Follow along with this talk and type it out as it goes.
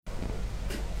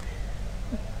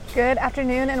Good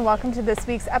afternoon and welcome to this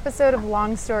week's episode of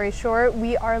Long Story Short.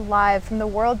 We are live from the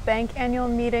World Bank annual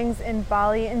meetings in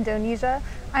Bali, Indonesia.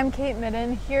 I'm Kate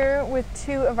Midden here with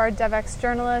two of our DevEx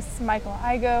journalists, Michael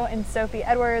Igoe and Sophie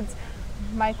Edwards.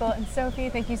 Michael and Sophie,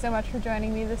 thank you so much for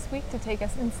joining me this week to take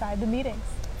us inside the meetings.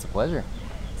 It's a pleasure.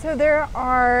 So there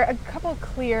are a couple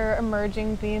clear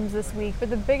emerging themes this week, but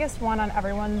the biggest one on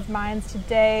everyone's minds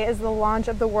today is the launch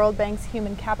of the World Bank's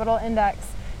Human Capital Index.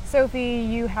 Sophie,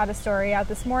 you had a story out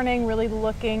this morning really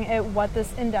looking at what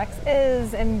this index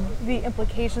is and the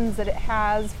implications that it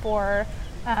has for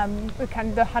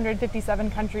the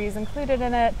 157 countries included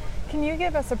in it. Can you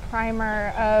give us a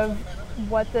primer of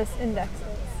what this index is?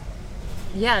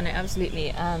 Yeah, no,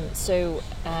 absolutely. And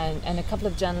a couple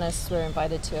of journalists were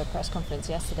invited to a press conference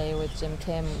yesterday with Jim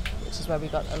Kim, which is where we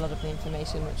got a lot of the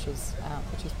information, which was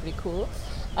pretty cool.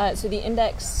 So the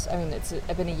index, it's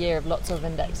been a year of lots of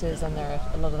indexes, and there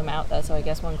are a lot of them out there. So I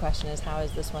guess one question is, how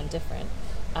is this one different?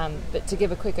 But to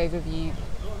give a quick overview,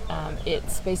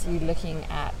 it's basically looking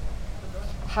at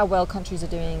how well countries are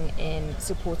doing in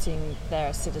supporting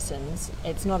their citizens.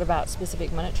 It's not about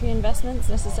specific monetary investments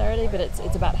necessarily, but it's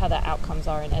about how their outcomes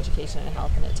are in education and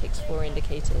health, and it takes 4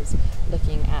 indicators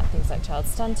looking at things like child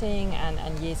stunting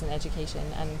and years in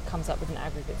education, and comes up with an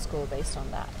aggregate score based on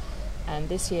that. And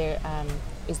this year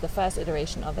is the first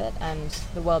iteration of it, and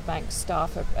the World Bank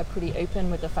staff are pretty open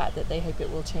with the fact that they hope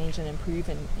it will change and improve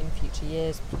in future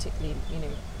years, particularly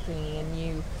bringing in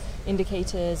new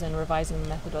indicators and revising the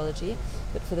methodology.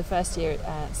 But for the first year,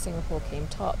 Singapore came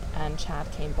top and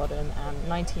Chad came bottom.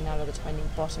 19 out of the 20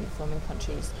 bottom performing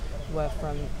countries were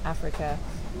from Africa,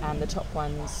 and the top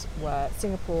ones were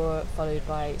Singapore, followed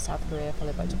by South Korea,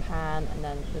 followed by Japan, and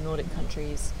then the Nordic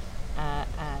countries,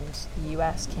 and the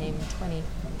US came 23rd,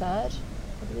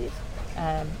 I believe.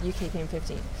 UK came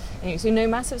 15th. Anyway, so no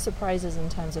massive surprises in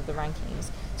terms of the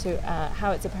rankings. So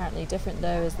how it's apparently different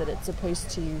though is that it's supposed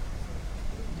to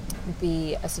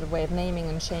be a sort of way of naming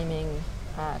and shaming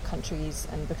countries,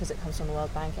 and because it comes from the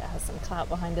World Bank, it has some clout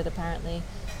behind it apparently,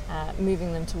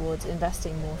 moving them towards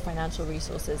investing more financial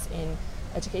resources in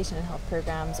education and health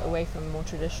programs away from more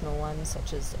traditional ones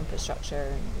such as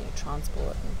infrastructure and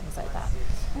transport and things like that.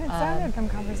 And it sounded from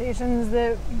conversations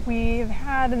that we've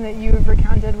had and that you've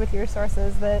recounted with your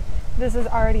sources that this has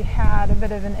already had a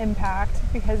bit of an impact,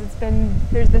 because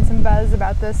there's been some buzz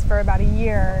about this for about a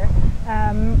year.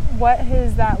 What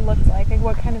has that looked like?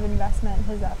 What kind of investment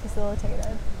has that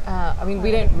facilitated?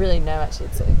 We don't really know actually.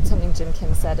 It's something Jim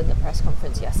Kim said in the press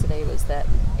conference yesterday was that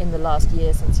in the last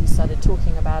year since he started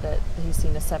talking about it, he's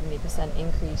seen a 70%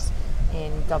 increase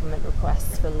in government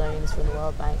requests for loans from the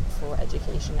World Bank for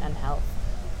education and health.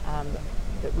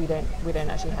 But we don't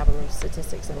actually have a lot of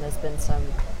statistics, and there's been some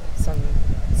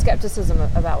skepticism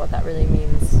about what that really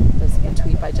means. There's a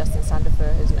tweet by Justin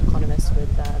Sandifer, who's an economist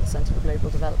with the Center for Global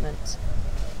Development,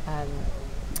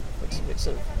 which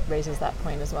sort of raises that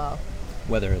point as well.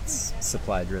 Whether it's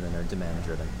supply driven or demand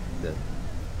driven, the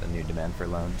new demand for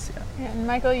loans, yeah. And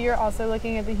Michael, you're also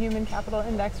looking at the Human Capital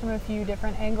Index from a few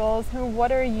different angles.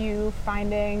 What are you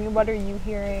finding? What are you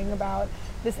hearing about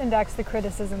this index, the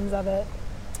criticisms of it,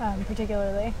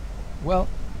 particularly? Well,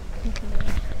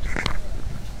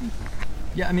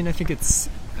 yeah, I think it's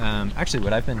actually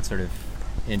what I've been sort of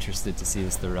interested to see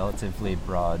is the relatively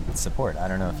broad support. I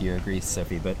don't know if you agree,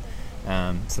 Sophie, but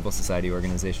civil society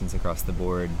organizations across the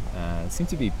board seem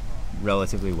to be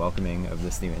relatively welcoming of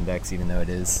this new index, even though it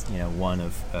is one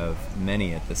of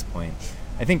many at this point.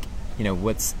 I think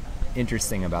what's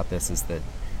interesting about this is that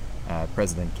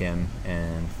President Kim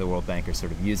and the World Bank are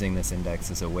sort of using this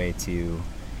index as a way to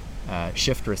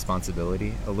shift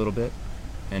responsibility a little bit,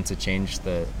 and to change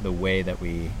the way that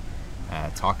we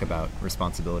talk about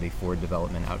responsibility for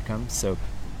development outcomes. So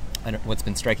what's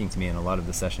been striking to me in a lot of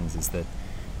the sessions is that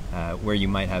where you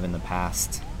might have in the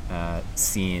past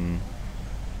seen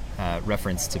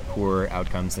reference to poor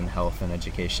outcomes in health and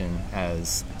education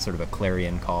as sort of a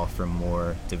clarion call for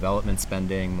more development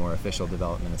spending, more official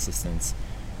development assistance,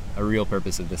 a real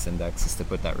purpose of this index is to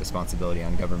put that responsibility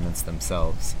on governments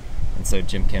themselves. And so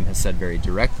Jim Kim has said very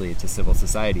directly to civil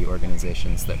society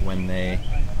organizations that when they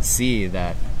see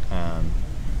that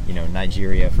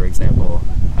Nigeria, for example,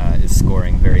 is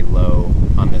scoring very low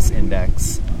on this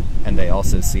index, and they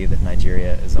also see that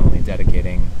Nigeria is only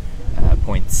dedicating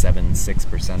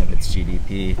 0.76% of its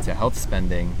GDP to health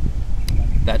spending,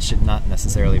 that should not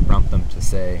necessarily prompt them to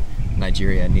say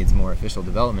Nigeria needs more official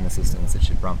development assistance. It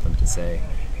should prompt them to say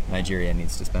Nigeria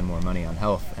needs to spend more money on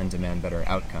health and demand better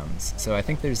outcomes. So I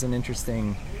think there's an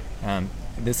interesting,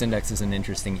 this index is an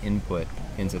interesting input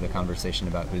into the conversation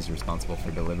about who's responsible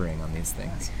for delivering on these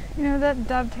things. You know, that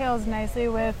dovetails nicely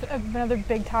with another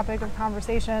big topic of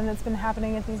conversation that's been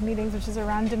happening at these meetings, which is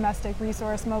around domestic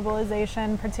resource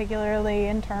mobilization, particularly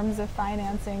in terms of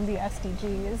financing the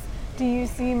SDGs. Do you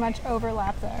see much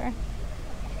overlap there?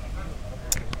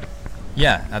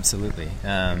 Yeah, absolutely.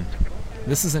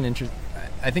 This is an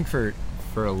I think for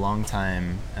a long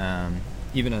time,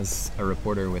 even as a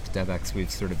reporter with DevEx, we've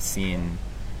sort of seen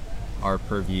our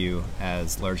purview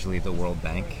as largely the World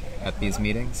Bank at these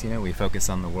meetings. You know, we focus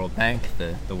on the World Bank,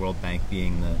 the World Bank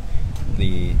being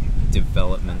the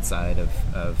development side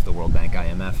of the World Bank,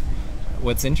 IMF.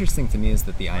 What's interesting to me is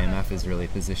that the IMF is really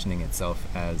positioning itself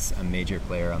as a major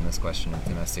player on this question of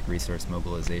domestic resource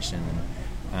mobilization,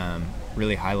 and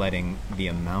really highlighting the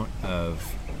amount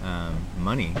of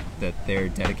money that they're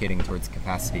dedicating towards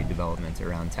capacity development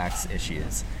around tax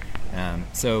issues.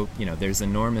 So, you know, there's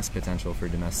enormous potential for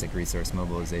domestic resource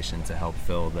mobilization to help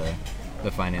fill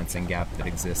the financing gap that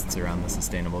exists around the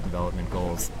Sustainable Development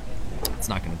Goals. It's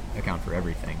not going to account for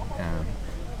everything.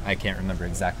 I can't remember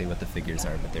exactly what the figures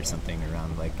are, but there's something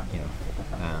around like, you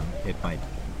know, it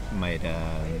might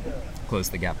close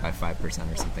the gap by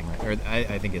 5% or something like that. Or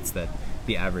I think it's that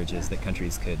the average is that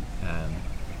countries could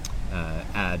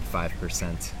add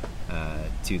 5%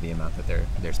 to the amount that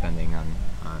they're spending on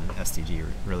SDG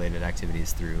related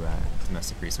activities through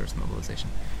domestic resource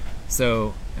mobilization.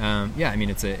 So yeah, I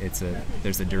mean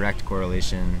there's a direct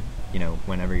correlation. You know,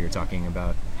 whenever you're talking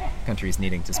about countries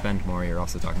needing to spend more, you're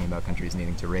also talking about countries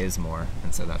needing to raise more,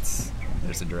 and so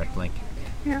there's a direct link.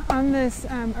 Yeah, on this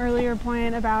earlier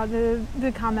point about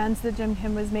the comments that Jim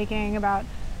Kim was making about,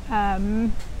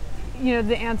 you know,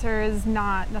 the answer is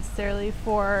not necessarily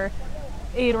for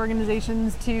aid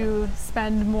organizations to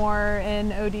spend more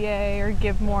in ODA or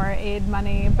give more aid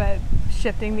money, but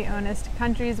shifting the onus to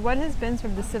countries. What has been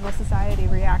sort of the civil society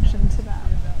reaction to that?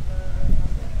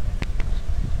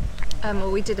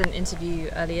 Well, we did an interview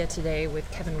earlier today with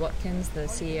Kevin Watkins, the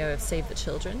CEO of Save the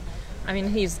Children. I mean,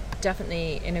 he's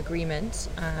definitely in agreement.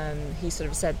 He sort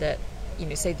of said that, you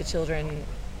know, Save the Children,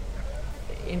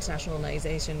 international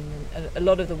organization, a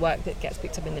lot of the work that gets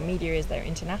picked up in the media is their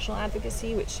international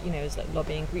advocacy, which, you know, is like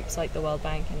lobbying groups like the World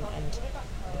Bank and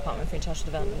the Department for International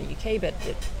Development in the UK, but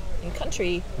in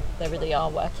country, they really are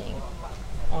working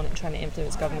on it, trying to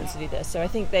influence governments to do this. So I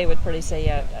think they would probably say,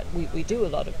 yeah, we do a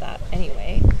lot of that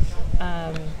anyway.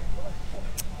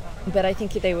 But I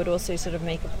think they would also sort of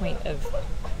make a point of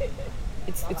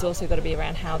it's also got to be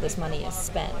around how this money is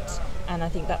spent. And I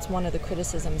think that's one of the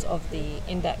criticisms of the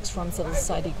index from civil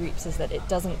society groups, is that it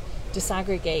doesn't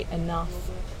disaggregate enough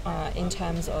in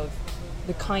terms of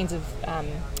the kinds of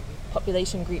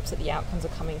population groups that the outcomes are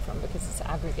coming from, because it's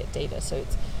aggregate data. So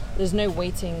there's no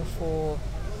weighting for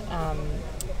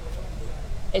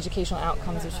educational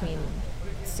outcomes between,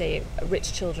 say,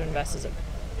 rich children versus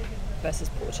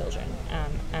poor children,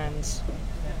 and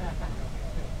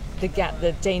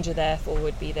the danger therefore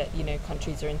would be that, you know,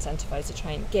 countries are incentivized to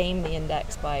try and game the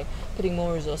index by putting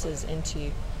more resources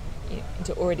into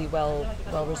already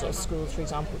well-resourced schools, for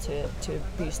example, to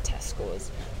boost test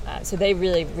scores. So they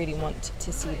really want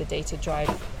to see the data drive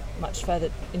much further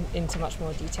into much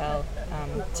more detail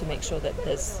to make sure that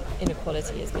this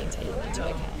inequality is being taken into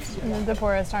account. And the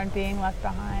poorest aren't being left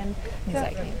behind.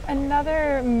 Exactly. So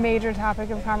another major topic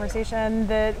of conversation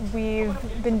that we've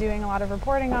been doing a lot of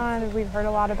reporting on, we've heard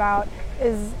a lot about,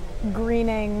 is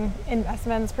greening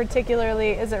investments,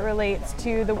 particularly as it relates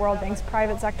to the World Bank's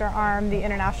private sector arm, the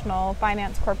International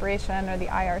Finance Corporation, or the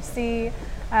IRC.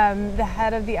 The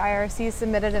head of the IRC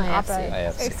submitted an op-ed.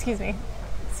 IFC. Excuse me,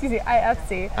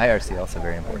 IFC. IRC, also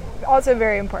very important. Also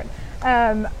very important.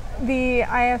 The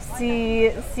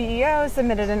IFC CEO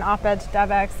submitted an op-ed to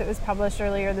DevEx that was published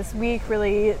earlier this week,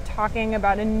 really talking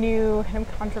about a new kind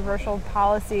of controversial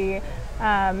policy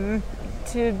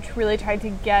to really try to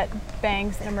get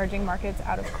banks in emerging markets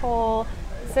out of coal.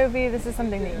 Sophie, this is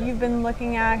something that you've been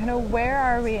looking at. Kind of where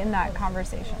are we in that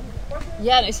conversation?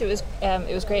 Yeah, no, so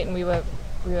it was great, and we were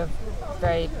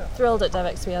very thrilled at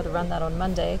DevEx to be able to run that on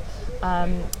Monday.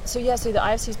 So the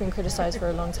IFC's been criticised for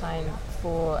a long time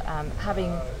for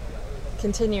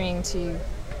continuing to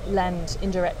lend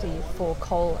indirectly for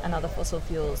coal and other fossil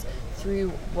fuels through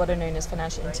what are known as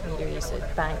financial intermediaries, so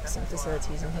banks and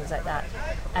facilities and things like that.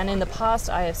 And in the past,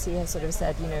 IFC has sort of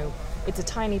said, you know, it's a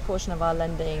tiny portion of our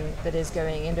lending that is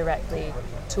going indirectly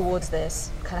towards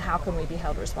this. Kind of how can we be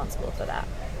held responsible for that?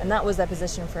 And that was their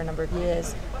position for a number of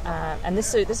years. And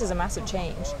this is a massive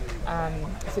change.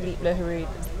 Philippe Leroux,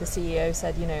 the CEO,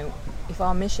 said, if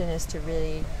our mission is to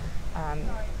really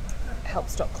help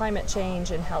stop climate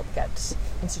change and help get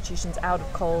institutions out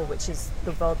of coal, which is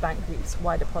the World Bank Group's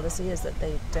wider policy, is that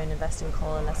they don't invest in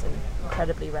coal unless in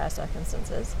incredibly rare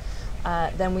circumstances,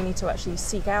 then we need to actually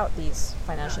seek out these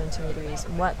financial intermediaries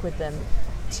and work with them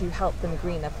to help them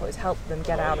green their portfolios, help them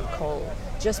get out of coal.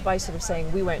 Just by sort of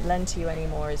saying we won't lend to you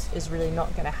anymore is really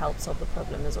not going to help solve the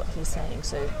problem, is what he's saying.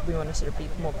 So we want to sort of be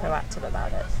more proactive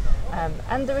about it.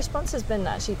 And the response has been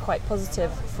actually quite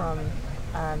positive from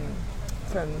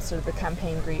sort of the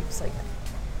campaign groups like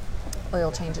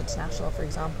Oil Change International, for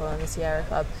example, and the Sierra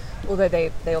Club. Although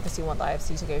they obviously want the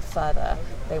IFC to go further,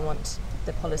 they want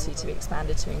the policy to be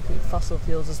expanded to include fossil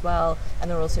fuels as well,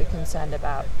 and they're also concerned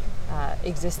about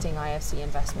existing IFC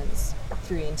investments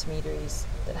through intermediaries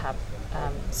that have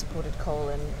supported coal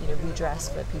and redress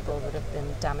for people that have been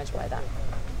damaged by that.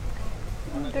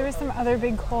 There was some other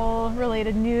big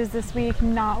coal-related news this week,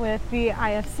 not with the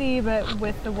IFC, but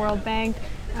with the World Bank.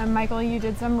 Michael, you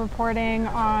did some reporting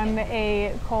on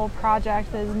a coal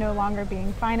project that is no longer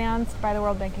being financed by the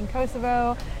World Bank in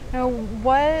Kosovo.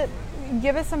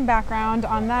 Give us some background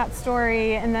on that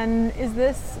story, and then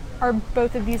are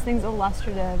both of these things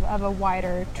illustrative of a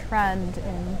wider trend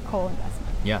in coal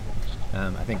investment? Yeah,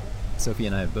 I think Sophie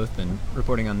and I have both been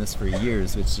reporting on this for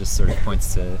years, which just sort of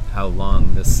points to how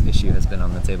long this issue has been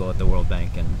on the table at the World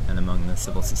Bank and among the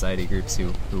civil society groups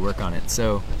who work on it.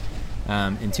 So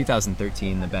in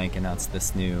 2013, the bank announced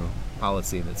this new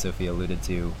policy that Sophie alluded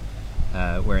to,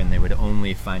 wherein they would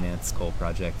only finance coal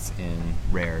projects in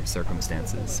rare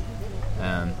circumstances.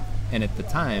 And at the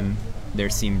time, there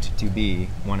seemed to be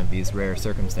one of these rare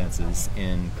circumstances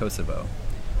in Kosovo.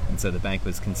 And so the bank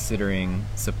was considering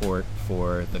support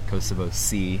for the Kosovo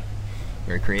C,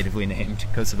 very creatively named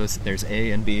Kosovo. There's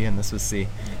A and B, and this was C,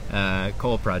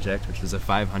 coal project, which was a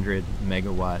 500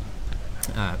 megawatt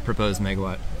proposed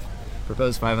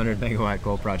 500 megawatt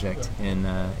coal project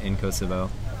in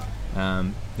Kosovo.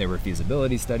 There were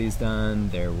feasibility studies done.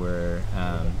 There were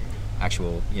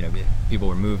actual, people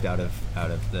were moved out of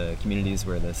the communities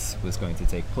where this was going to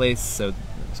take place. So it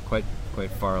was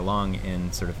quite far along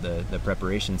in sort of the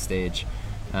preparation stage.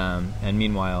 And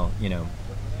meanwhile,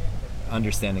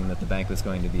 understanding that the bank was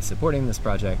going to be supporting this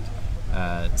project,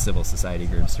 civil society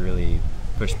groups really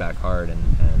pushed back hard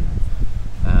and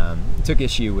took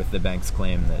issue with the bank's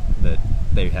claim that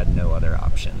they had no other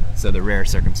option. So the rare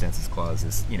circumstances clause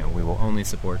is, we will only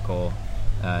support coal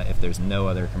if there's no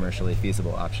other commercially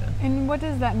feasible option. And what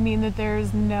does that mean, that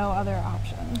there's no other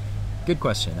option? Good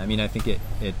question. I mean, I think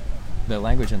the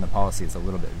language in the policy is a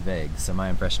little bit vague, so my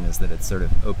impression is that it's sort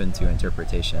of open to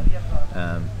interpretation.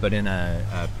 But in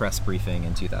a press briefing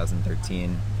in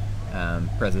 2013,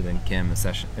 President Kim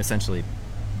essentially,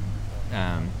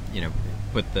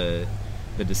 put the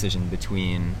decision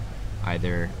between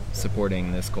either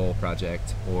supporting this coal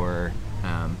project or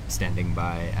standing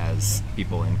by as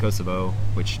people in Kosovo,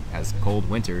 which has cold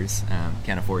winters,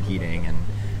 can't afford heating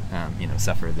and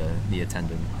suffer the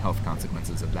attendant health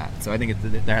consequences of that. So I think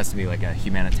there has to be like a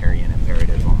humanitarian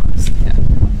imperative almost. Yeah.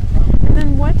 And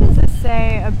then what does this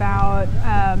say about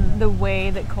the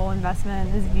way that coal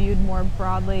investment is viewed more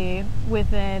broadly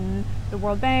within the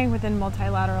World Bank, within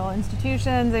multilateral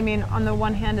institutions? I mean, on the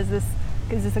one hand, is this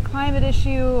a climate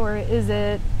issue, or is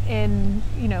it in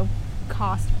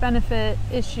cost-benefit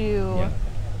issue? Yeah.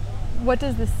 What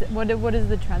is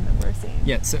the trend that we're seeing?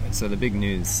 Yeah, so the big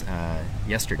news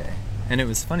yesterday, and it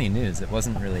was funny news, it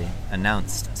wasn't really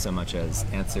announced so much as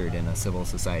answered in a civil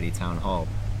society town hall.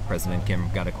 President Kim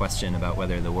got a question about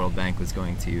whether the World Bank was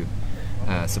going to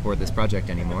support this project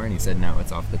anymore, and he said no,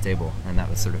 it's off the table. And that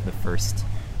was sort of the first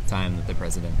time that the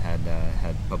president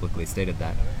had publicly stated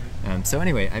that. So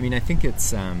anyway, I mean, I think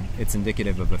it's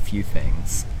indicative of a few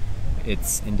things.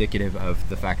 It's indicative of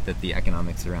the fact that the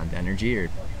economics around energy are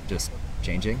just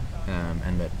changing,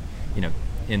 and that,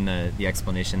 in the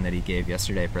explanation that he gave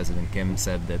yesterday, President Kim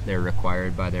said that they're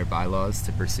required by their bylaws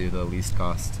to pursue the least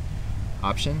cost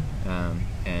option,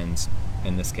 and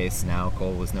in this case now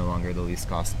coal was no longer the least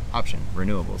cost option,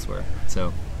 renewables were.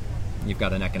 So you've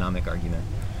got an economic argument.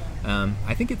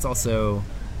 I think it's also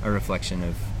a reflection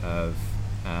of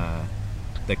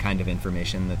the kind of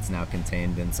information that's now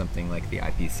contained in something like the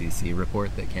IPCC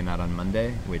report that came out on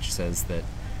Monday, which says that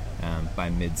by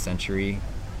mid-century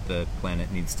the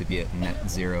planet needs to be at net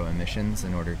zero emissions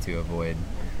in order to avoid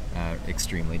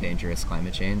extremely dangerous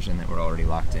climate change, and that we're already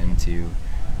locked into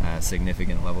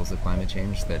significant levels of climate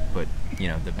change that put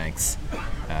the bank's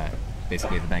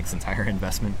basically the bank's entire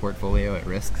investment portfolio at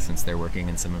risk, since they're working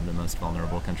in some of the most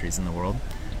vulnerable countries in the world.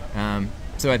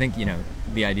 So I think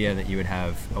the idea that you would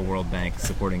have a World Bank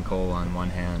supporting coal on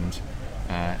one hand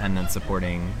and then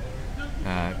supporting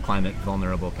climate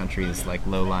vulnerable countries like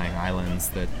low-lying islands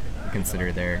that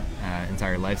consider their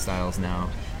entire lifestyles now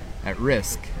at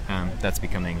risk, that's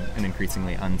becoming an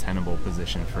increasingly untenable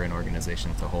position for an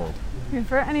organization to hold.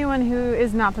 For anyone who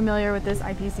is not familiar with this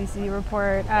IPCC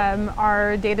report,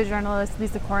 our data journalist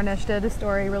Lisa Cornish did a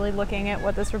story really looking at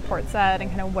what this report said and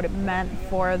kind of what it meant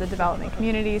for the development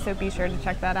community, so be sure to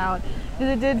check that out.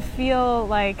 Because it did feel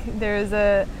like there's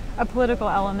a political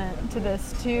element to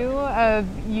this too, of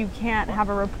you can't have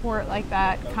a report like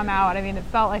that come out. I mean, it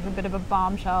felt like a bit of a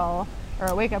bombshell or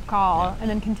a wake-up call, and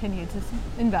then continue to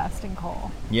invest in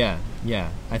coal. Yeah.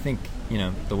 I think,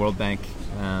 the World Bank,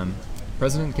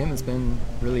 President Kim has been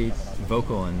really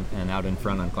vocal and out in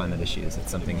front on climate issues.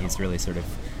 It's something he's really sort of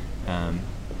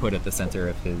put at the center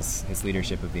of his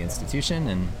leadership of the institution.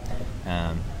 And,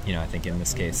 I think in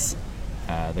this case,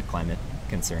 the climate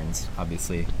concerns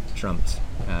obviously trumped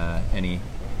any,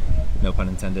 no pun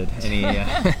intended,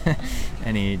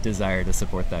 any desire to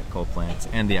support that coal plant,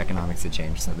 and the economics had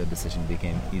changed, so the decision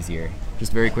became easier.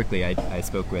 Just very quickly, I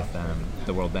spoke with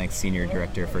the World Bank's Senior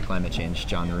Director for Climate Change,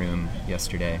 John Room,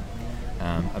 yesterday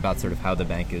about sort of how the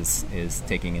bank is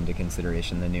taking into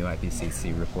consideration the new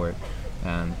IPCC report,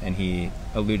 and he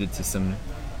alluded to some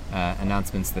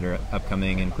announcements that are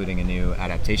upcoming, including a new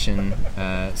adaptation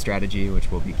strategy,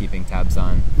 which we'll be keeping tabs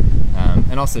on,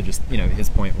 and also just, his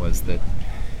point was that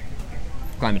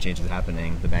climate change is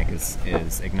happening. The bank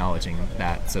is acknowledging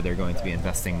that, so they're going to be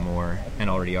investing more, and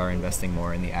already are investing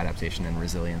more, in the adaptation and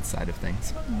resilience side of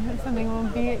things. That's something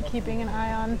we'll be keeping an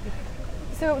eye on.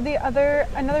 So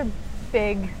another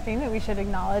big thing that we should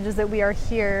acknowledge is that we are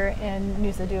here in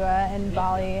Nusa Dua in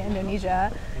Bali,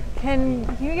 Indonesia.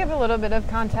 Can you give a little bit of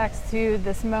context to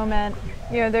this moment?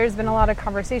 There's been a lot of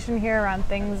conversation here around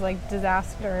things like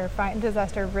disaster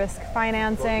risk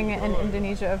financing, and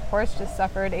Indonesia, of course, just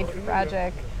suffered a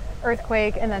tragic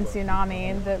earthquake and then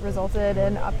tsunami that resulted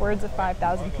in upwards of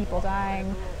 5,000 people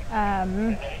dying,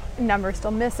 numbers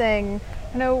still missing.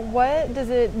 What does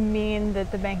it mean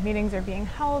that the bank meetings are being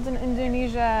held in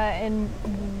Indonesia, and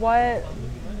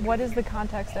what is the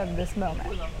context of this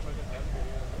moment?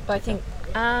 Well, I think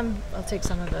I'll take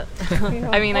some of it.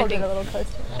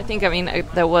 I think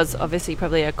there was obviously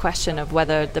probably a question of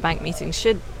whether the bank meetings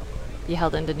should be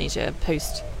held in Indonesia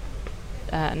post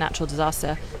natural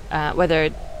disaster. Whether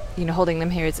holding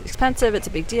them here is expensive, it's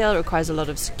a big deal, it requires a lot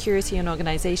of security and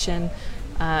organization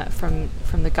from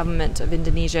the government of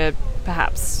Indonesia.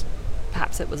 Perhaps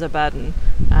it was a burden,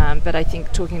 but I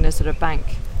think talking to sort of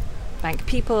bank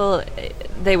people,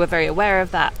 they were very aware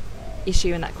of that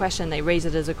issue and that question. They raised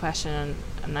it as a question,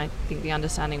 and I think the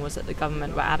understanding was that the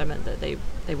government were adamant that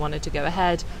they wanted to go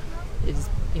ahead. It's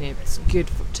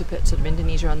good to put sort of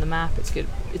Indonesia on the map. It's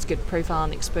good profile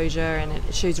and exposure, and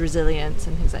it shows resilience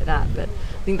and things like that. But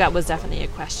I think that was definitely a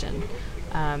question.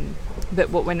 But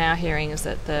what we're now hearing is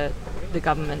that the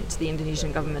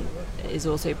Indonesian government, is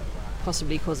also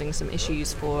possibly causing some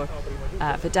issues for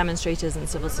demonstrators and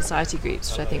civil society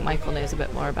groups, which I think Michael knows a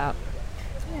bit more about.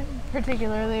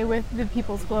 Particularly with the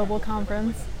People's Global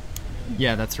Conference.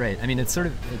 Yeah, that's right. I mean, it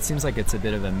seems like it's a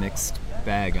bit of a mixed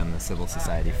bag on the civil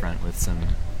society front, with some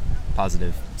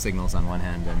positive signals on one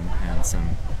hand and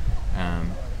some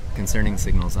concerning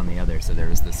signals on the other. So there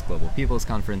was this Global People's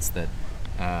Conference that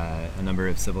a number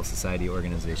of civil society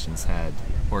organizations had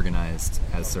organized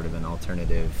as sort of an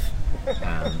alternative,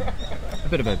 a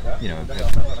bit of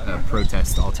a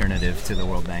protest alternative to the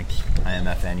World Bank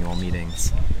IMF annual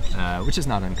meetings, which is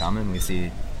not uncommon. We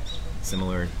see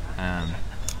similar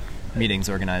meetings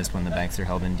organized when the banks are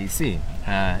held in DC.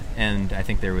 And I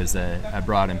think there was a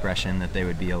broad impression that they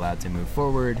would be allowed to move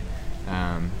forward,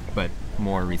 but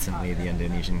more recently the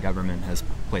Indonesian government has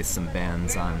placed some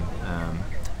bans on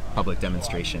public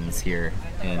demonstrations here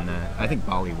in, I think,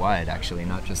 Bali-wide, actually,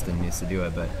 not just in Nusa Dua,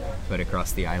 but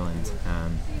across the island.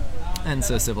 And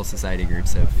so civil society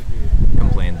groups have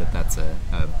complained that that's a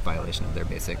violation of their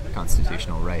basic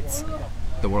constitutional rights.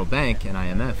 The World Bank and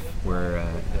IMF were,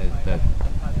 the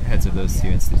heads of those two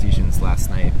institutions last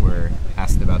night were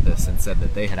asked about this and said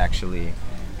that they had actually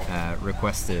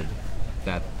requested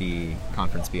that the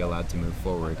conference be allowed to move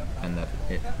forward, and that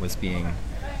it was being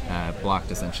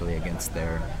blocked essentially against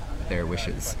their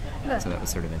wishes. So that was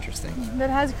sort of interesting. That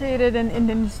has created an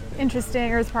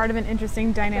interesting, or is part of an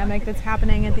interesting dynamic that's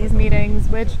happening at these meetings,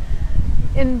 which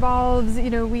involves,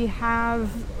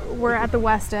 we're at the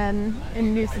Westin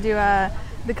in Nusa Dua,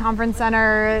 the conference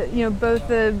center, both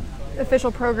the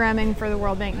official programming for the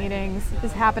World Bank meetings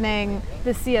is happening.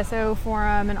 The CSO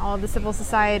forum and all of the civil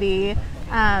society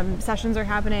sessions are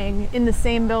happening in the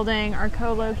same building, are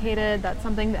co-located. That's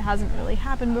something that hasn't really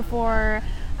happened before.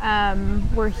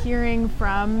 We're hearing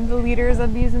from the leaders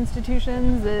of these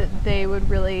institutions that they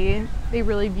really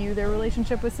view their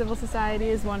relationship with civil society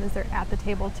as one as they're at the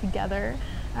table together.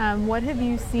 What have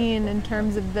you seen in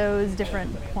terms of those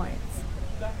different points?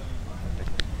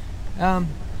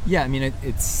 Yeah, I mean,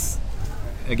 it's,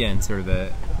 again, sort of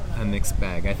a mixed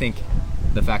bag. I think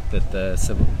the fact that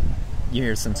you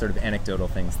hear some sort of anecdotal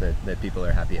things that people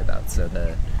are happy about. So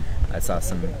I saw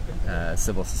some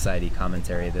civil society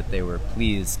commentary that they were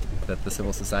pleased that the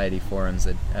civil society forum's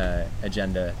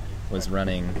agenda was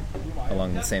running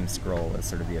along the same scroll as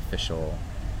sort of the official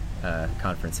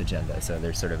conference agenda. So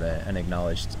there's sort of an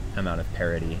acknowledged amount of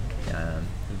parity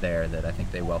there that I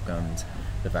think they welcomed.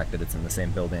 The fact that it's in the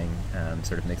same building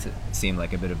sort of makes it seem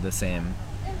like a bit of the same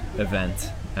event.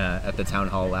 At the town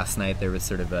hall last night, there was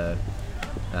sort of a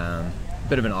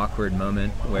bit of an awkward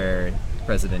moment where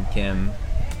President Kim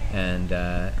and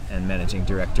Managing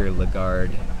Director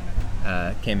Lagarde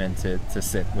came in to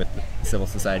sit with civil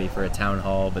society for a town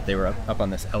hall, but they were up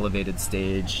on this elevated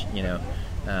stage,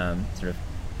 sort of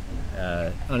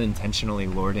unintentionally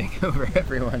lording over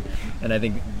everyone. And I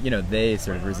think, they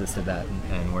sort of resisted that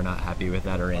and were not happy with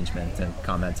that arrangement and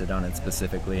commented on it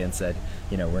specifically and said,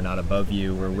 we're not above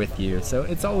you, we're with you. So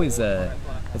it's always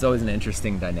an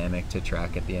interesting dynamic to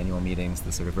track at the annual meetings,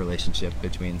 the sort of relationship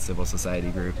between civil society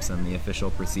groups and the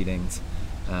official proceedings.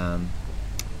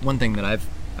 One thing that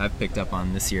I've picked up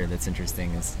on this year that's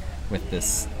interesting is with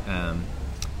this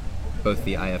both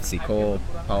the IFC coal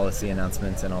policy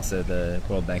announcements and also the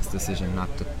World Bank's decision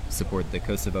not to support the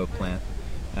Kosovo plant.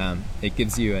 It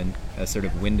gives you a sort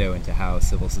of window into how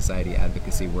civil society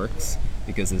advocacy works,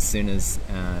 because as soon as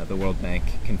the World Bank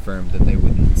confirmed that they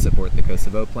wouldn't support the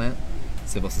Kosovo plant,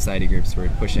 civil society groups were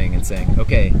pushing and saying,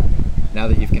 okay, now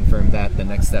that you've confirmed that, the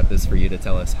next step is for you to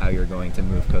tell us how you're going to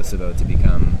move Kosovo to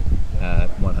become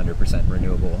 100%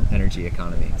 renewable energy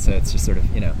economy. So it's just sort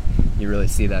of, you really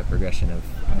see that progression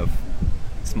of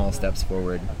small steps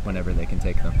forward whenever they can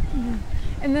take them. Mm-hmm.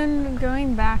 And then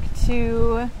going back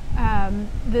to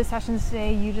the sessions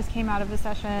today, you just came out of a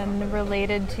session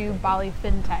related to Bali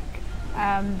FinTech.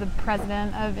 The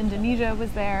president of Indonesia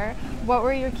was there. What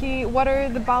are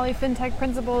the Bali FinTech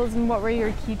principles, and what were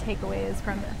your key takeaways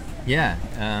from this? Yeah,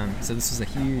 so this was a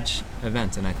huge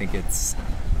event, and I think it's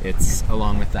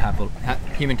along with the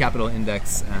Human Capital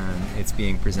Index, it's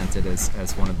being presented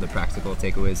as one of the practical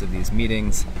takeaways of these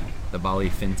meetings. The Bali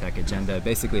FinTech Agenda.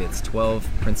 Basically, it's 12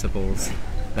 principles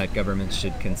that governments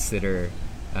should consider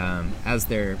as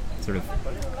they're sort of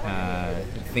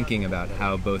thinking about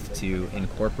how both to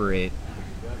incorporate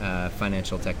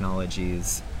financial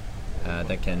technologies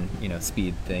that can,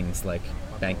 speed things like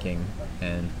banking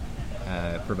and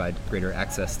provide greater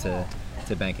access to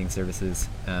banking services,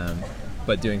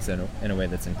 but doing so in a way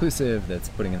that's inclusive, that's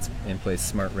putting in place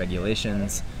smart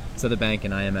regulations. So the bank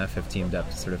and IMF have teamed up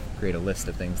to sort of create a list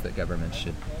of things that governments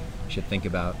should think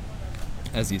about.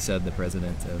 As you said, the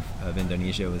president of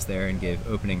Indonesia was there and gave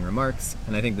opening remarks,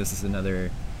 and I think this is another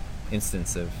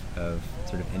instance of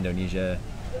sort of Indonesia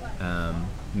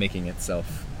making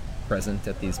itself present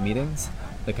at these meetings.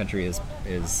 The country is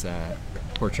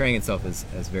portraying itself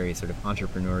as very sort of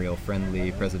entrepreneurial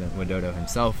friendly. President Widodo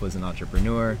himself was an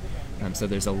entrepreneur, so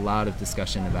there's a lot of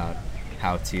discussion about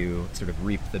how to sort of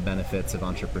reap the benefits of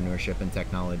entrepreneurship and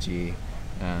technology,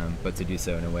 but to do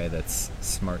so in a way that's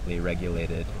smartly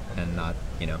regulated and not,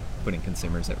 putting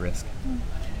consumers at risk.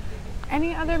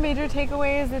 Any other major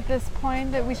takeaways at this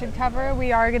point that we should cover?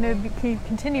 We are going to be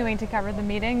continuing to cover the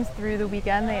meetings through the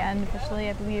weekend. They end officially,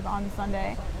 I believe, on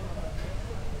Sunday.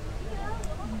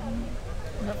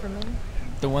 Not for me.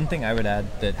 The one thing I would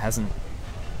add that hasn't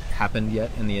happened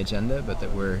yet in the agenda, but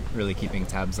that we're really keeping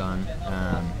tabs on,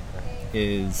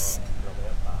 is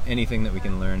anything that we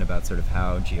can learn about sort of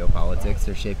how geopolitics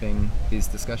are shaping these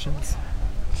discussions.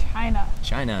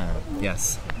 China,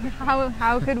 yes.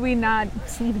 How could we not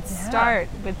even start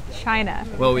with China?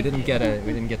 Well, we didn't get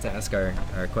to ask our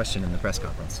question in the press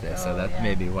conference today, so that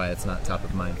may be why it's not top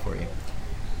of mind for you.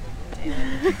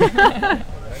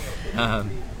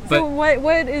 So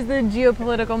what is the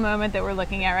geopolitical moment that we're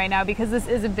looking at right now? Because this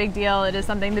is a big deal. It is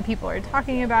something that people are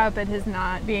talking about, but is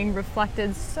not being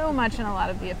reflected so much in a lot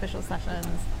of the official sessions.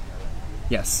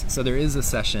 Yes, so there is a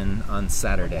session on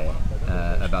Saturday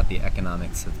about the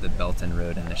economics of the Belt and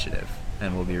Road Initiative,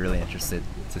 and we'll be really interested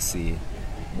to see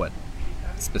what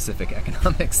specific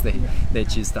economics they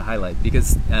choose to highlight,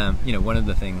 because one of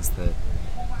the things that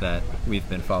that we've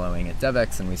been following at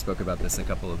DevEx, and we spoke about this a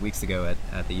couple of weeks ago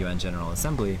at the UN General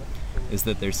Assembly, is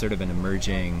that there's sort of an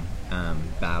emerging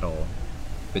battle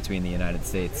between the United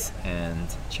States and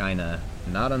China,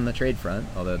 not on the trade front,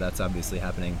 although that's obviously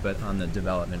happening, but on the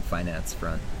development finance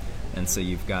front. And so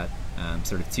you've got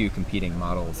sort of two competing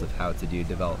models of how to do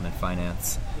development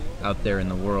finance out there in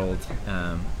the world,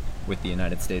 with the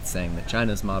United States saying that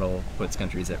China's model puts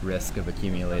countries at risk of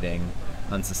accumulating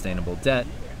unsustainable debt,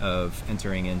 of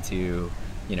entering into,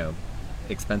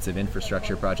 expensive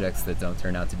infrastructure projects that don't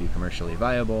turn out to be commercially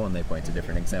viable, and they point to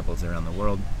different examples around the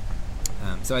world.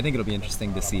 So I think it'll be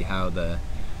interesting to see how the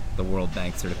World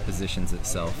Bank sort of positions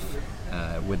itself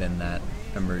within that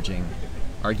emerging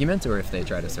argument, or if they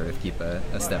try to sort of keep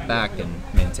a step back and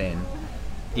maintain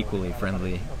equally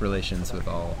friendly relations with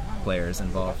all players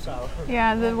involved.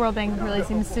 Yeah, the World Bank really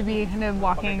seems to be kind of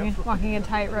walking a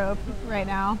tightrope right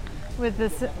now with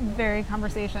this very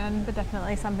conversation, but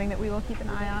definitely something that we will keep an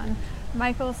eye on.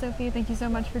 Michael, Sophie, thank you so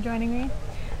much for joining me.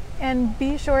 And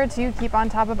be sure to keep on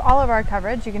top of all of our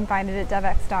coverage. You can find it at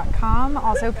devex.com.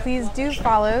 Also, please do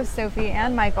follow Sophie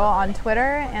and Michael on Twitter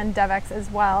and DevEx as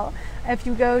well. If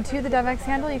you go to the DevEx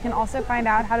handle, you can also find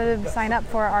out how to sign up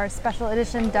for our special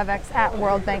edition DevEx at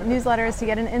World Bank newsletters to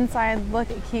get an inside look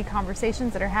at key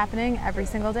conversations that are happening every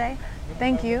single day.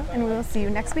 Thank you, and we will see you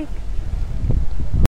next week.